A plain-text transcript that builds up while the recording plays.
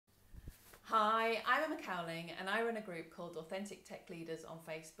Hi, I'm Emma Cowling and I run a group called Authentic Tech Leaders on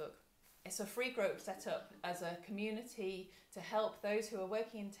Facebook. It's a free group set up as a community to help those who are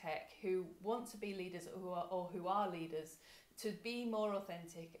working in tech who want to be leaders or who are leaders to be more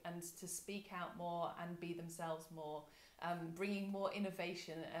authentic and to speak out more and be themselves more, bringing more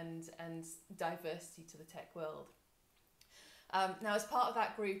innovation and diversity to the tech world. Now, as part of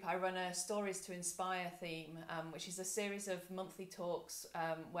that group, I run a Stories to Inspire theme, which is a series of monthly talks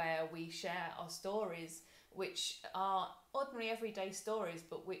where we share our stories, which are ordinary everyday stories,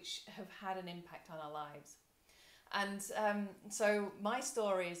 but which have had an impact on our lives. And so my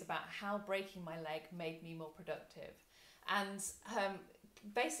story is about how breaking my leg made me more productive. And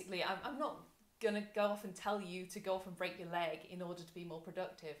basically, I'm not going to go off and tell you to go off and break your leg in order to be more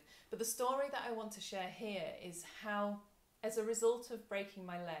productive. But the story that I want to share here is how, as a result of breaking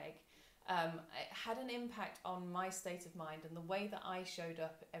my leg, it had an impact on my state of mind and the way that I showed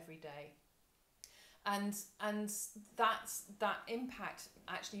up every day. And that impact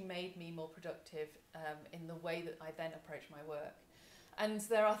actually made me more productive in the way that I then approach my work. And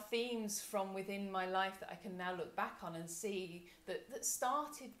there are themes from within my life that I can now look back on and see that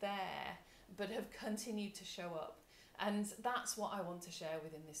started there but have continued to show up. And that's what I want to share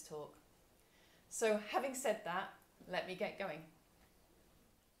within this talk. So having said that, let me get going.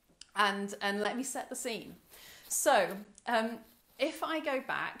 And let me set the scene. So if I go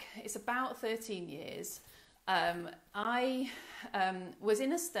back, it's about 13 years. I was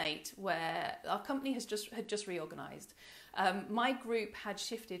in a state where our company had just reorganised. My group had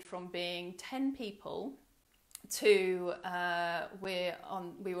shifted from being 10 people to we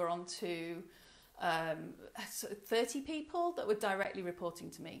were on to 30 people that were directly reporting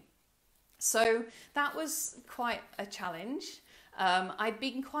to me. So that was quite a challenge. I'd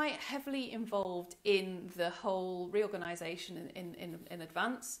been quite heavily involved in the whole reorganisation in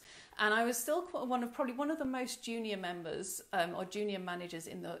advance, and I was still probably one of the most junior members or junior managers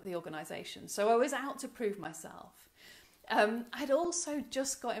in the organisation. So I was out to prove myself. I'd also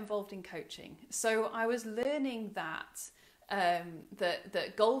just got involved in coaching, so I was learning that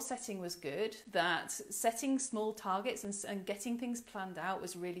that goal setting was good, that setting small targets and getting things planned out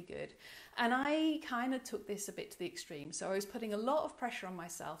was really good. And I kind of took this a bit to the extreme. So I was putting a lot of pressure on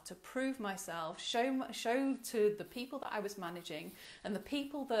myself to prove myself, show to the people that I was managing and the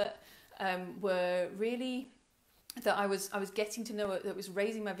people that were really, that I was getting to know, that was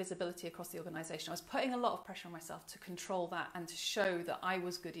raising my visibility across the organisation. I was putting a lot of pressure on myself to control that and to show that I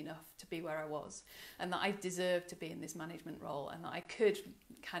was good enough to be where I was and that I deserved to be in this management role and that I could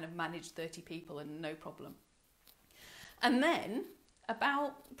kind of manage 30 people and no problem. And then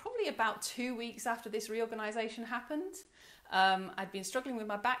probably about 2 weeks after this reorganisation happened, I'd been struggling with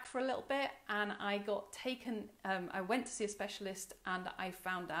my back for a little bit and I got taken, I went to see a specialist and I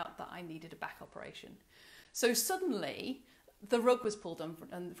found out that I needed a back operation. So suddenly the rug was pulled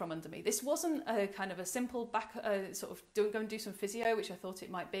from under me. This wasn't a kind of a simple back, sort of go and do some physio, which I thought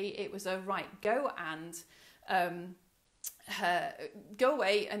it might be. It was a right, go and go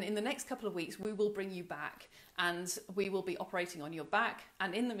away, and in the next couple of weeks we will bring you back and we will be operating on your back,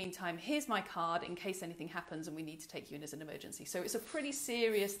 and in the meantime here's my card in case anything happens and we need to take you in as an emergency. So it's a pretty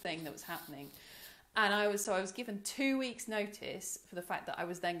serious thing that was happening, and I was given 2 weeks notice for the fact that I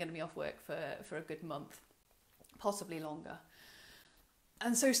was then going to be off work for a good month, possibly longer.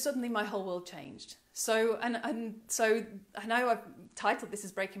 And so suddenly my whole world changed. So so I know I've titled this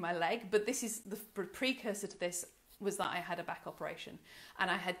as Breaking My Leg, but this is the precursor to this was that I had a back operation,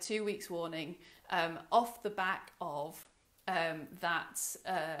 and I had 2 weeks warning off the back of the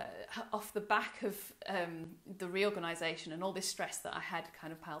reorganisation and all this stress that I had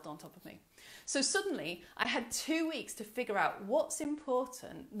kind of piled on top of me. So suddenly I had 2 weeks to figure out what's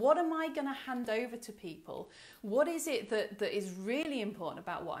important, what am I going to hand over to people, what is it that is really important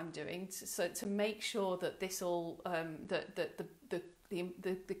about what I'm doing to make sure that this all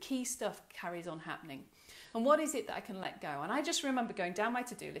the key stuff carries on happening. And what is it that I can let go? And I just remember going down my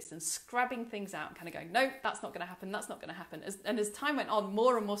to-do list and scrabbing things out and kind of going, no, that's not going to happen, that's not going to happen. And as time went on,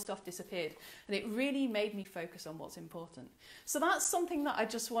 more and more stuff disappeared. And it really made me focus on what's important. So that's something that I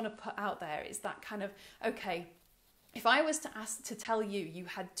just want to put out there, is that kind of, okay, if I was to tell you you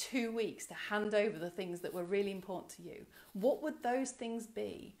had 2 weeks to hand over the things that were really important to you, what would those things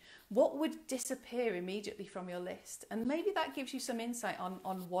be? What would disappear immediately from your list? And maybe that gives you some insight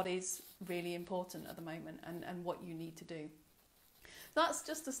on what is really important at the moment and what you need to do. that's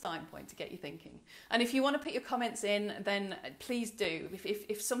just a starting point to get you thinking. And if you want to put your comments in, then please do.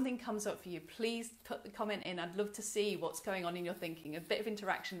 If something comes up for you, please put the comment in. I'd love to see what's going on in your thinking. A bit of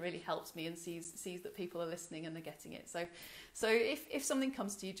interaction really helps me and sees that people are listening and they're getting it. So if something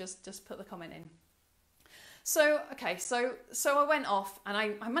comes to you, just put the comment in. So I went off and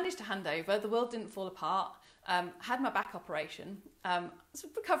I managed to hand over. The world didn't fall apart. Had my back operation. Was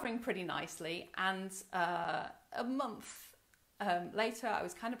recovering pretty nicely, and a month later, I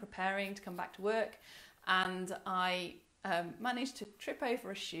was kind of preparing to come back to work, and I managed to trip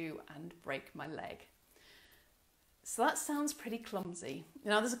over a shoe and break my leg. So that sounds pretty clumsy.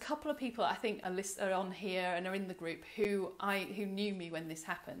 Now, there's a couple of people I think are on here and are in the group who knew me when this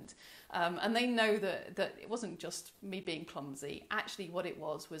happened, and they know that it wasn't just me being clumsy. Actually, what it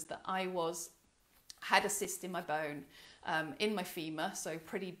was that I had a cyst in my bone, in my femur, so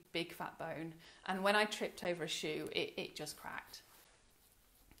pretty big fat bone, and when I tripped over a shoe, it just cracked.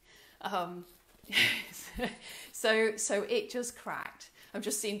 So it just cracked. I've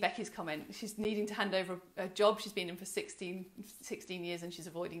just seen Becky's comment. She's needing to hand over a job she's been in for 16 years and she's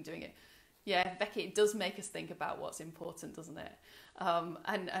avoiding doing it. Yeah, Becky, it does make us think about what's important, doesn't it?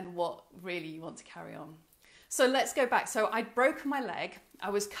 And what really you want to carry on. So let's go back. So I'd broken my leg. I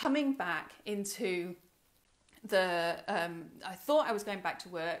was coming back into I thought I was going back to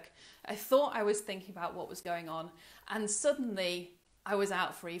work. I thought I was thinking about what was going on. And suddenly I was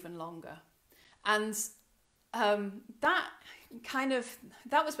out for even longer. And that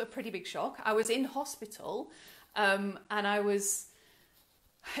was a pretty big shock. I was in hospital, and I was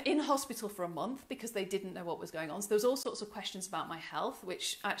in hospital for a month because they didn't know what was going on. So there was all sorts of questions about my health,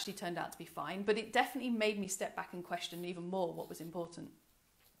 which actually turned out to be fine, but it definitely made me step back and question even more what was important.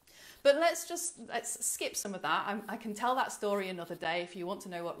 But let's skip some of that. I can tell that story another day if you want to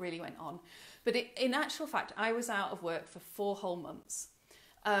know what really went on. But in actual fact, I was out of work for 4 whole months.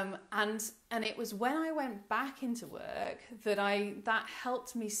 And it was when I went back into work that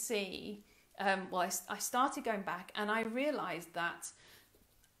helped me see, I started going back and I realised that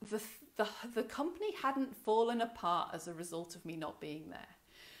the company hadn't fallen apart as a result of me not being there.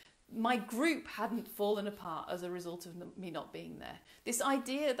 My group hadn't fallen apart as a result of me not being there. This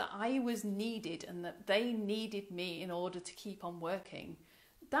idea that I was needed and that they needed me in order to keep on working,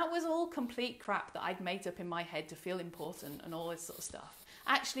 that was all complete crap that I'd made up in my head to feel important and all this sort of stuff.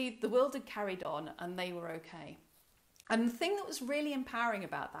 Actually, the world had carried on and they were okay. And the thing that was really empowering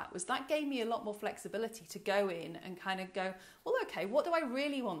about that was that gave me a lot more flexibility to go in and kind of go, well, okay, what do I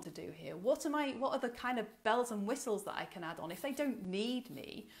really want to do here? What are the kind of bells and whistles that I can add on? If they don't need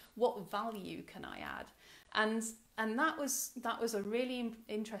me, what value can I add? And that was a really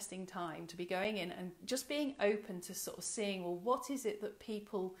interesting time to be going in and just being open to sort of seeing, well, what is it that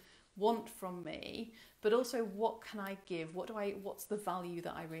people want from me, but also what can I give? What's the value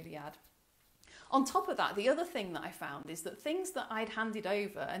that I really add? On top of that, the other thing that I found is that things that I'd handed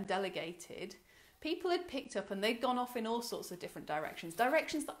over and delegated, people had picked up and they'd gone off in all sorts of different directions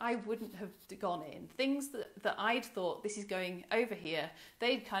that I wouldn't have gone in. Things that I'd thought, this is going over here,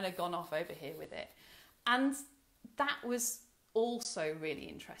 they'd kind of gone off over here with it. And that was also really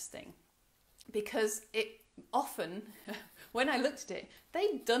interesting because it often, when I looked at it,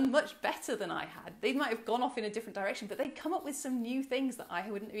 they'd done much better than I had. They might have gone off in a different direction, but they'd come up with some new things that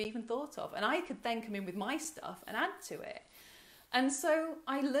I wouldn't have even thought of. And I could then come in with my stuff and add to it. And so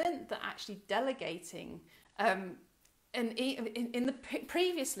I learned that actually delegating,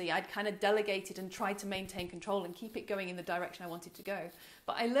 previously I'd kind of delegated and tried to maintain control and keep it going in the direction I wanted to go.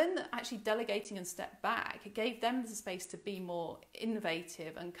 But I learned that actually delegating and step back, it gave them the space to be more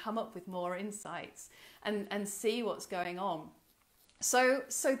innovative and come up with more insights and see what's going on. So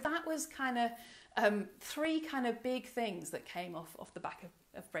that was kind of 3 kind of big things that came off the back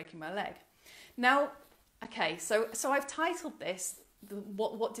of breaking my leg. Now, okay, so I've titled this,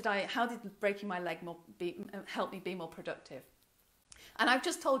 how did breaking my leg help me be more productive? And I've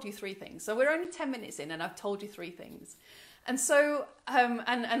just told you 3 things. So we're only 10 minutes in and I've told you 3 things. And so,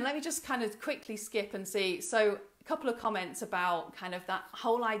 and let me just kind of quickly skip and see. So a couple of comments about kind of that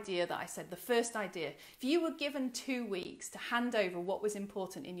whole idea that I said, the first idea. If you were given 2 weeks to hand over what was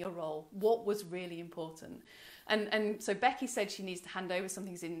important in your role, what was really important? And so Becky said she needs to hand over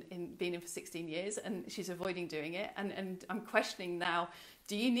something she's been in for 16 years and she's avoiding doing it. And I'm questioning now,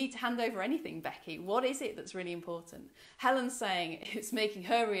 do you need to hand over anything, Becky? What is it that's really important? Helen's saying it's making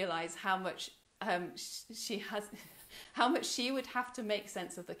her realise how much how much she would have to make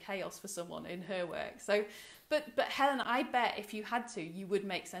sense of the chaos for someone in her work. So, but Helen, I bet if you had to, you would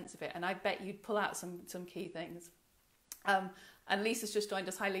make sense of it. And I bet you'd pull out some key things. And Lisa's just joined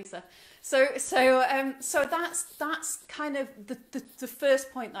us. Hi, Lisa. So that's kind of the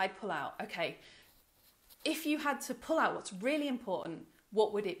first point that I'd pull out. Okay, if you had to pull out what's really important,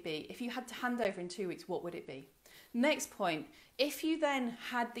 what would it be? If you had to hand over in 2 weeks, what would it be? Next point, if you then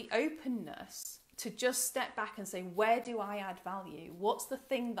had the openness to just step back and say, where do I add value? What's the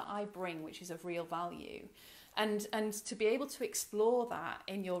thing that I bring which is of real value? And to be able to explore that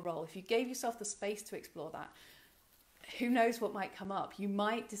in your role, if you gave yourself the space to explore that, who knows what might come up? You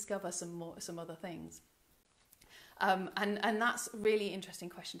might discover some other things. And that's a really interesting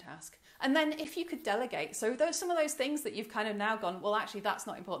question to ask. And then if you could delegate, so there's some of those things that you've kind of now gone, well, actually, that's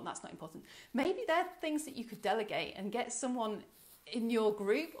not important, that's not important. Maybe they're things that you could delegate and get someone in your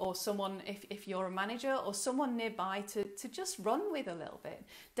group, or someone, if you're a manager, or someone nearby to just run with a little bit.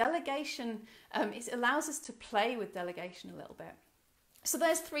 Delegation, it allows us to play with delegation a little bit. So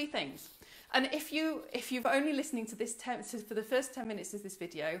there's 3 things. And if you're only listening to this for the first 10 minutes of this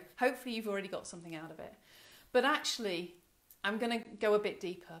video, hopefully you've already got something out of it. But actually, I'm going to go a bit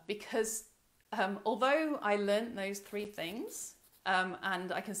deeper, because although I learned those 3 things,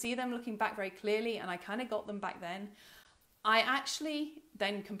 and I can see them looking back very clearly, and I kind of got them back then, I actually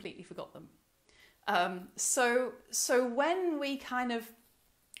then completely forgot them. So when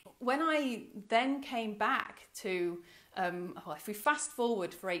I then came back to, if we fast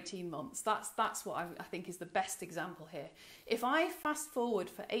forward for 18 months, that's what I think is the best example here. If I fast forward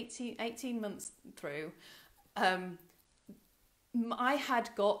for 18 months through, I had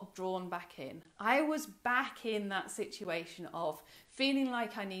got drawn back in. I was back in that situation of feeling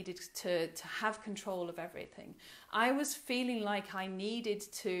like I needed to have control of everything. I was feeling like I needed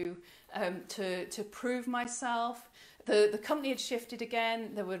to prove myself. The company had shifted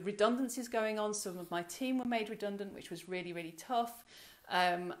again. There were redundancies going on. Some of my team were made redundant, which was really, really tough.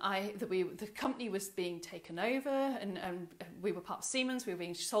 The company was being taken over, and we were part of Siemens. We were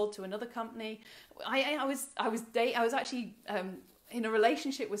being sold to another company. I was actually in a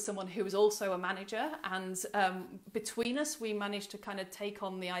relationship with someone who was also a manager, and between us, we managed to kind of take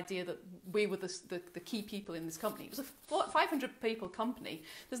on the idea that we were the key people in this company. It was a 500 people company.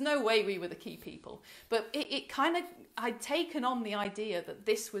 There's no way we were the key people, but it kind of, I'd taken on the idea that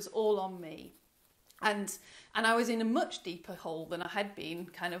this was all on me. And I was in a much deeper hole than I had been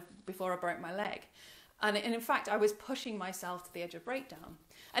kind of before I broke my leg. And in fact, I was pushing myself to the edge of breakdown.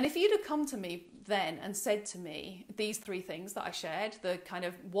 And if you'd have come to me then and said to me these 3 things that I shared, the kind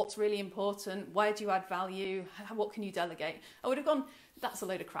of what's really important, where do you add value, what can you delegate, I would have gone, that's a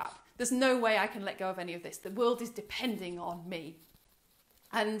load of crap. There's no way I can let go of any of this. The world is depending on me.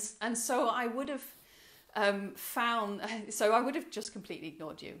 And so I would have I would have just completely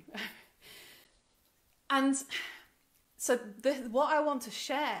ignored you. And so what I want to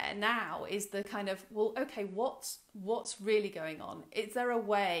share now is the kind of, well, okay, what's really going on? Is there a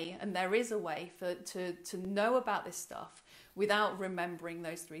way, and there is a way to know about this stuff without remembering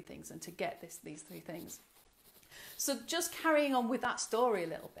those 3 things, and to get these 3 things? So just carrying on with that story a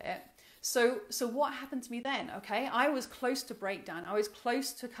little bit. So what happened to me then? Okay, I was close to breakdown. I was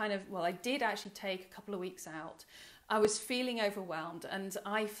close to I did actually take a couple of weeks out. I was feeling overwhelmed, and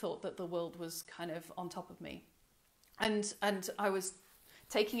I thought that the world was kind of on top of me. And I was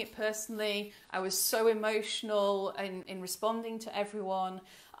taking it personally. I was so emotional in responding to everyone.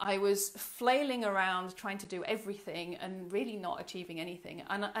 I was flailing around trying to do everything and really not achieving anything.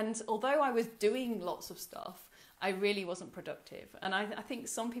 And although I was doing lots of stuff, I really wasn't productive. And I think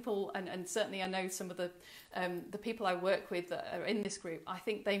some people, and certainly I know some of the people I work with that are in this group, I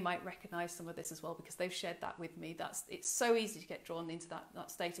think they might recognise some of this as well, because they've shared that with me. It's so easy to get drawn into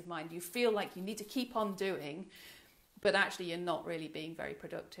that state of mind. You feel like you need to keep on doing, but actually you're not really being very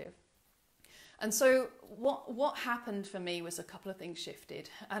productive. And so what happened for me was a couple of things shifted,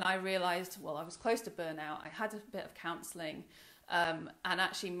 and I realised, well, I was close to burnout. I had a bit of counselling, and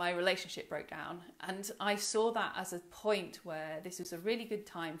actually my relationship broke down. And I saw that as a point where this was a really good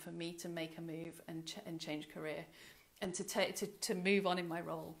time for me to make a move and change career, and to move on in my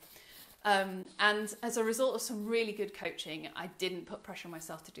role. And as a result of some really good coaching, I didn't put pressure on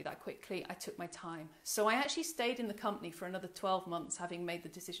myself to do that quickly. I took my time. So I actually stayed in the company for another 12 months, having made the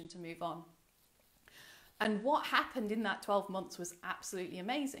decision to move on. And what happened in that 12 months was absolutely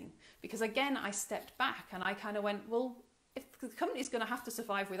amazing, because again, I stepped back and I kind of went, well, if the company's going to have to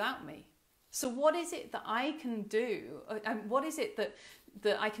survive without me, so what is it that I can do? And what is it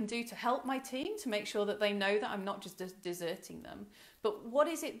that I can do to help my team, to make sure that they know that I'm not just deserting them? But what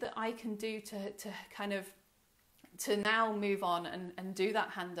is it that I can do to kind of to now move on and do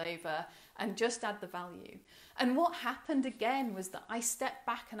that handover and just add the value. And what happened again was that I stepped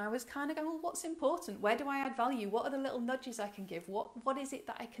back and I was kind of going, well, what's important? Where do I add value? What are the little nudges I can give? What is it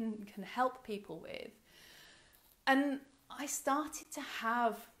that I can help people with? And I started to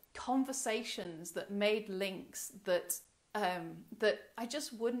have conversations that made links that I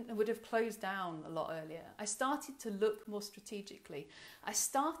just would have closed down a lot earlier. I started to look more strategically. I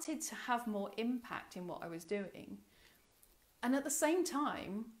started to have more impact in what I was doing. And at the same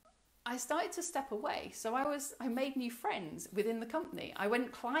time, I started to step away. So I made new friends within the company. I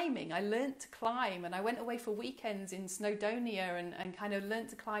went climbing. I learnt to climb, and I went away for weekends in Snowdonia and kind of learnt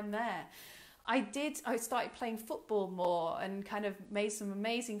to climb there. I started playing football more and kind of made some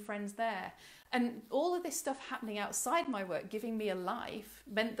amazing friends there. And all of this stuff happening outside my work, giving me a life,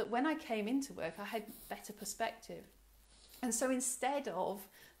 meant that when I came into work, I had better perspective. And so instead of,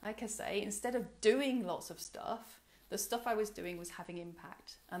 like I say, instead of doing lots of stuff, the stuff I was doing was having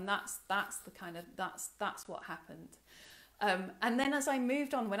impact. And that's what happened. And then as I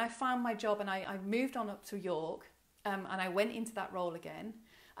moved on, when I found my job and I moved on up to York, and I went into that role again,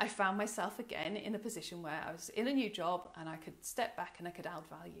 I found myself again in a position where I was in a new job and I could step back and I could add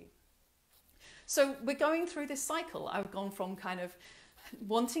value. So we're going through this cycle. I've gone from kind of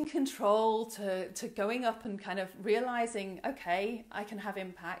wanting control to going up and kind of realizing, okay, I can have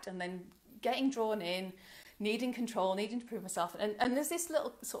impact, and then getting drawn in, needing control, needing to prove myself. And there's this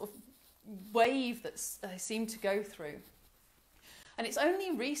little sort of wave that I seem to go through. And it's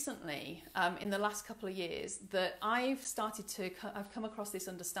only recently, in the last couple of years, that I've come across this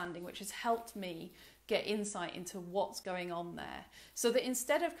understanding, which has helped me get insight into what's going on there. So that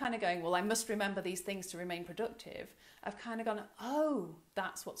instead of kind of going, well, I must remember these things to remain productive, I've kind of gone, oh,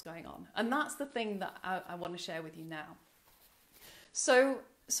 that's what's going on. And that's the thing that I want to share with you now. So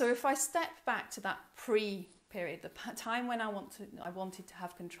if I step back to that pre-period, the time when I wanted to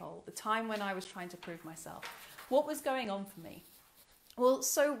have control, the time when I was trying to prove myself, what was going on for me? Well,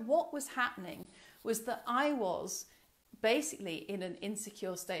 so what was happening was that I was basically in an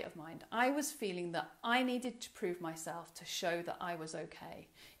insecure state of mind. I was feeling that I needed to prove myself to show that I was okay.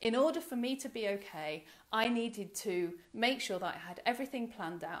 In order for me to be okay, I needed to make sure that I had everything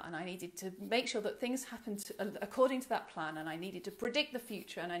planned out, and I needed to make sure that things happened according to that plan, and I needed to predict the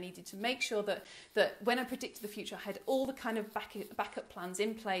future, and I needed to make sure that when I predicted the future, I had all the kind of backup plans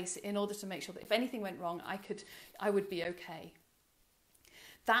in place in order to make sure that if anything went wrong, I would be okay.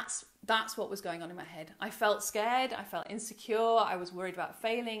 That's what was going on in my head. I felt scared, I felt insecure, I was worried about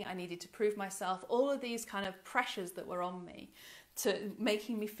failing, I needed to prove myself, all of these kind of pressures that were on me to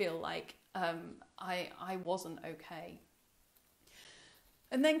making me feel like I wasn't okay.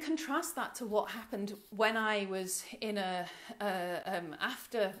 And then contrast that to what happened when I was in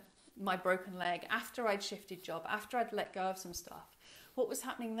after my broken leg, after I'd shifted job, after I'd let go of some stuff. What was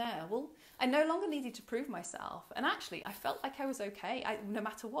happening there? Well, I no longer needed to prove myself. And actually, I felt like I was okay, no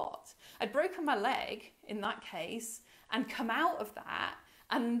matter what. I'd broken my leg in that case and come out of that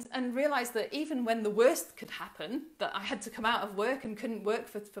and realised that even when the worst could happen, that I had to come out of work and couldn't work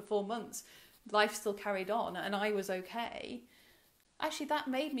for 4 months, life still carried on and I was okay. Actually, that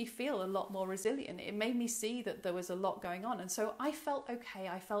made me feel a lot more resilient. It made me see that there was a lot going on. And so I felt okay,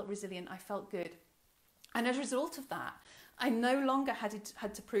 I felt resilient, I felt good. And as a result of that, I no longer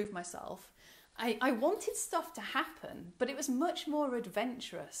had to prove myself. I wanted stuff to happen, but it was much more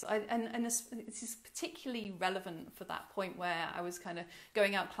adventurous. And this is particularly relevant for that point where I was kind of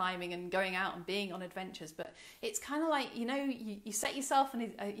going out climbing and going out and being on adventures. But it's kind of like, you set yourself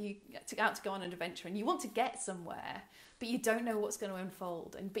and you out to go on an adventure and you want to get somewhere, but you don't know what's going to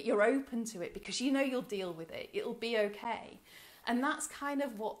unfold. But you're open to it because you'll deal with it. It'll be okay. And that's kind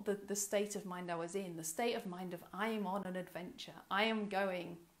of what the state of mind I was in, the state of mind of I am on an adventure. I am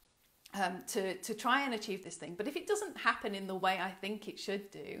going to try and achieve this thing. But if it doesn't happen in the way I think it should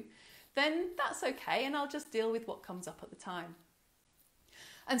do, then that's okay. And I'll just deal with what comes up at the time.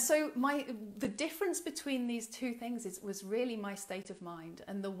 And so the difference between these two things was really my state of mind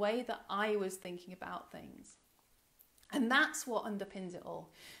and the way that I was thinking about things. And that's what underpins it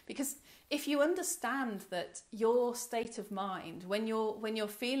all. Because if you understand that your state of mind, when you're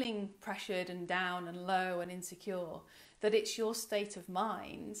feeling pressured and down and low and insecure, that it's your state of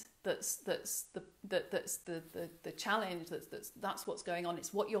mind that's the challenge, that's what's going on.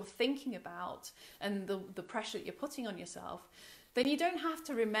 It's what you're thinking about and the pressure that you're putting on yourself. Then you don't have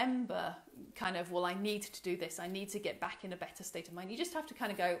to remember kind of, well, I need to do this. I need to get back in a better state of mind. You just have to kind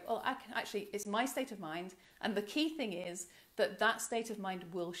of go, oh, it's my state of mind. And the key thing is that state of mind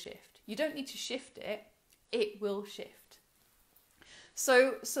will shift. You don't need to shift it. It will shift.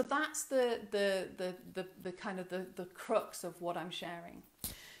 So that's the kind of the crux of what I'm sharing.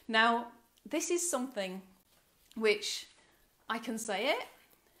 Now, this is something which I can say it,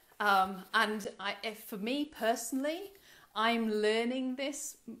 and for me personally, I'm learning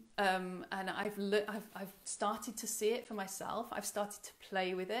this, and I've started to see it for myself. I've started to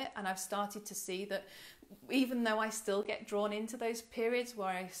play with it, and I've started to see that even though I still get drawn into those periods where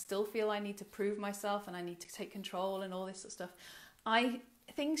I still feel I need to prove myself and I need to take control and all this sort of stuff,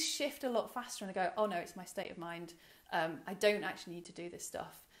 things shift a lot faster, and I go, oh no, it's my state of mind. I don't actually need to do this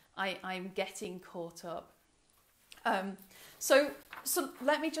stuff. I'm getting caught up. So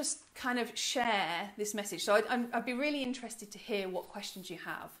let me just kind of share this message. So I'd be really interested to hear what questions you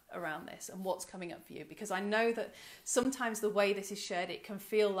have around this and what's coming up for you, because I know that sometimes the way this is shared, it can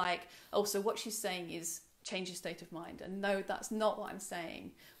feel like, oh, so what she's saying is change your state of mind. And no, that's not what I'm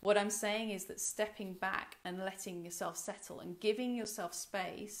saying. What I'm saying is that stepping back and letting yourself settle and giving yourself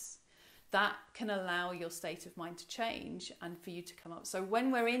space, that can allow your state of mind to change and for you to come up. So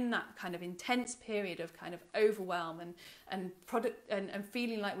when we're in that kind of intense period of kind of overwhelm and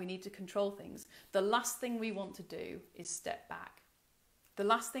feeling like we need to control things, the last thing we want to do is step back. The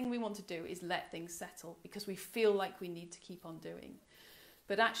last thing we want to do is let things settle because we feel like we need to keep on doing.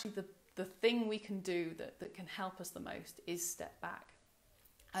 But actually the thing we can do that can help us the most is step back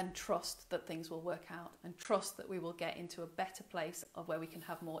and trust that things will work out, and trust that we will get into a better place of where we can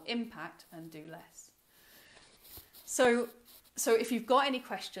have more impact and do less. So if you've got any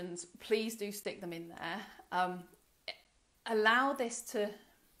questions, please do stick them in there. Allow this to,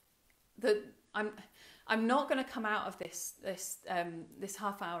 I'm not going to come out of this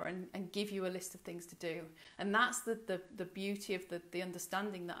half hour and give you a list of things to do. And that's the beauty of the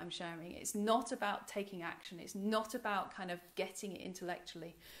understanding that I'm sharing. It's not about taking action. It's not about kind of getting it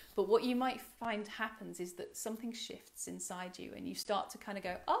intellectually. But what you might find happens is that something shifts inside you and you start to kind of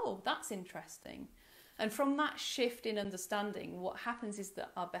go, oh, that's interesting. And from that shift in understanding, what happens is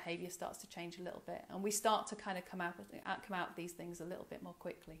that our behaviour starts to change a little bit, and we start to kind of come out of these things a little bit more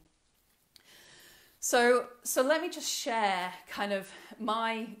quickly. So let me just share kind of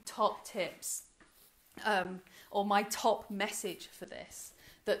my top tips, or my top message for this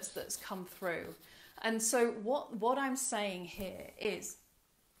that's come through. And so what I'm saying here is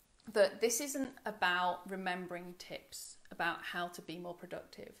that this isn't about remembering tips about how to be more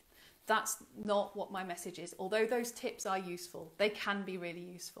productive. That's not what my message is. Although those tips are useful, they can be really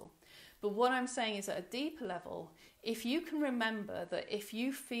useful. But what I'm saying is at a deeper level, if you can remember that if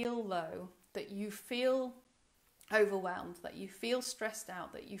you feel low, that you feel overwhelmed, that you feel stressed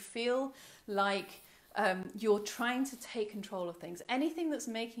out, that you feel like you're trying to take control of things, anything that's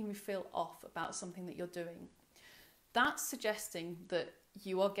making you feel off about something that you're doing, that's suggesting that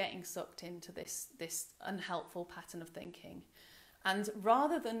you are getting sucked into this unhelpful pattern of thinking. And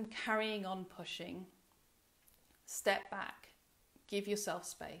rather than carrying on pushing, step back, give yourself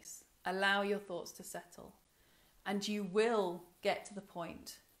space, allow your thoughts to settle, and you will get to the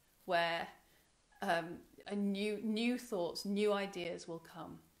point where new thoughts, new ideas will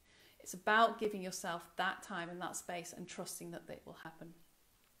come. It's about giving yourself that time and that space and trusting that it will happen.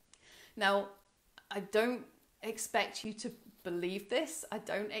 Now, I don't expect you to believe this. I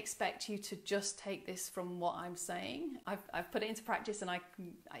don't expect you to just take this from what I'm saying. I've put it into practice and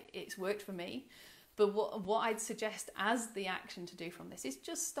it's worked for me. But what I'd suggest as the action to do from this is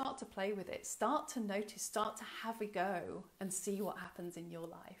just start to play with it. Start to notice, start to have a go and see what happens in your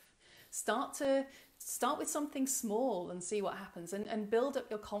life. Start with something small and see what happens, and build up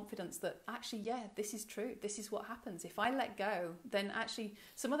your confidence that actually, yeah, this is true. This is what happens. If I let go, then actually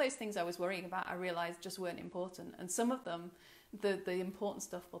some of those things I was worrying about, I realized just weren't important. And some of them, the important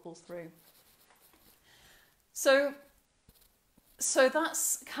stuff bubbles through. So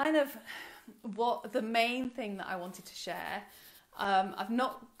that's kind of what the main thing that I wanted to share. I've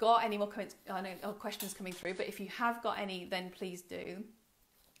not got any more comments or questions coming through, but if you have got any, then please do.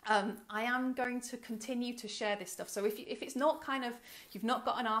 I am going to continue to share this stuff. So if it's not kind of, you've not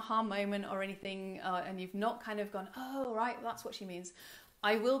got an aha moment or anything, and you've not kind of gone, oh, right, that's what she means,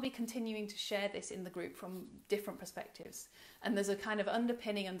 I will be continuing to share this in the group from different perspectives. And there's a kind of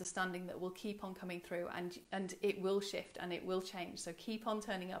underpinning understanding that will keep on coming through, and it will shift and it will change. So keep on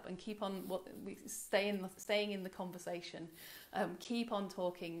turning up and keep on staying in the conversation. Keep on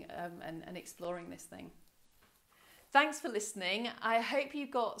talking and exploring this thing. Thanks for listening. I hope you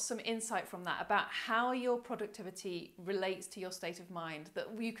got some insight from that about how your productivity relates to your state of mind, that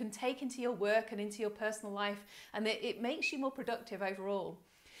you can take into your work and into your personal life, and that it makes you more productive overall.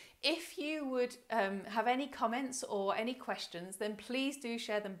 If you would have any comments or any questions, then please do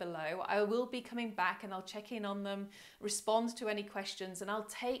share them below. I will be coming back and I'll check in on them, respond to any questions, and I'll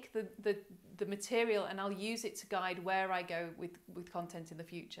take the material and I'll use it to guide where I go with content in the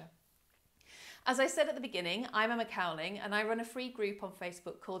future. As I said at the beginning, I'm Emma Cowling and I run a free group on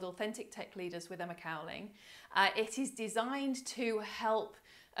Facebook called Authentic Tech Leaders with Emma Cowling. It is designed to help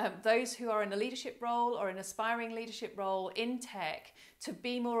those who are in a leadership role or an aspiring leadership role in tech to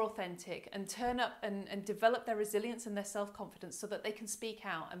be more authentic and turn up and develop their resilience and their self-confidence so that they can speak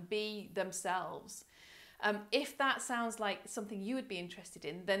out and be themselves. If that sounds like something you would be interested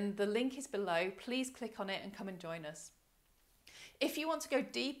in, then the link is below. Please click on it and come and join us. If you want to go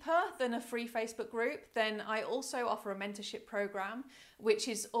deeper than a free Facebook group, then I also offer a mentorship program, which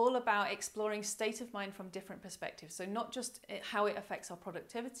is all about exploring state of mind from different perspectives. So not just how it affects our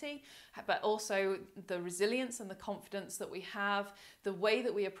productivity, but also the resilience and the confidence that we have, the way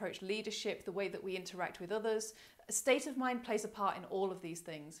that we approach leadership, the way that we interact with others. State of mind plays a part in all of these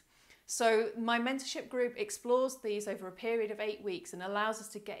things. So my mentorship group explores these over a period of 8 weeks and allows us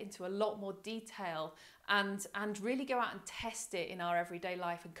to get into a lot more detail and really go out and test it in our everyday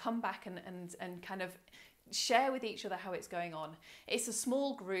life and come back and kind of share with each other how it's going on. It's a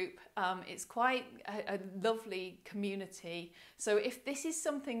small group, it's quite a lovely community. So if this is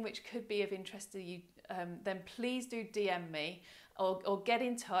something which could be of interest to you, then please do DM me or get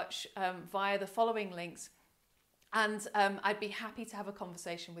in touch via the following links. And I'd be happy to have a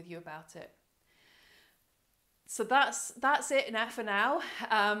conversation with you about it. So that's it for now.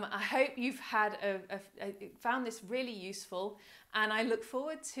 I hope you've had found this really useful, and I look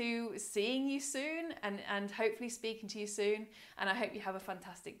forward to seeing you soon and hopefully speaking to you soon. And I hope you have a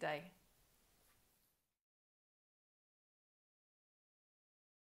fantastic day.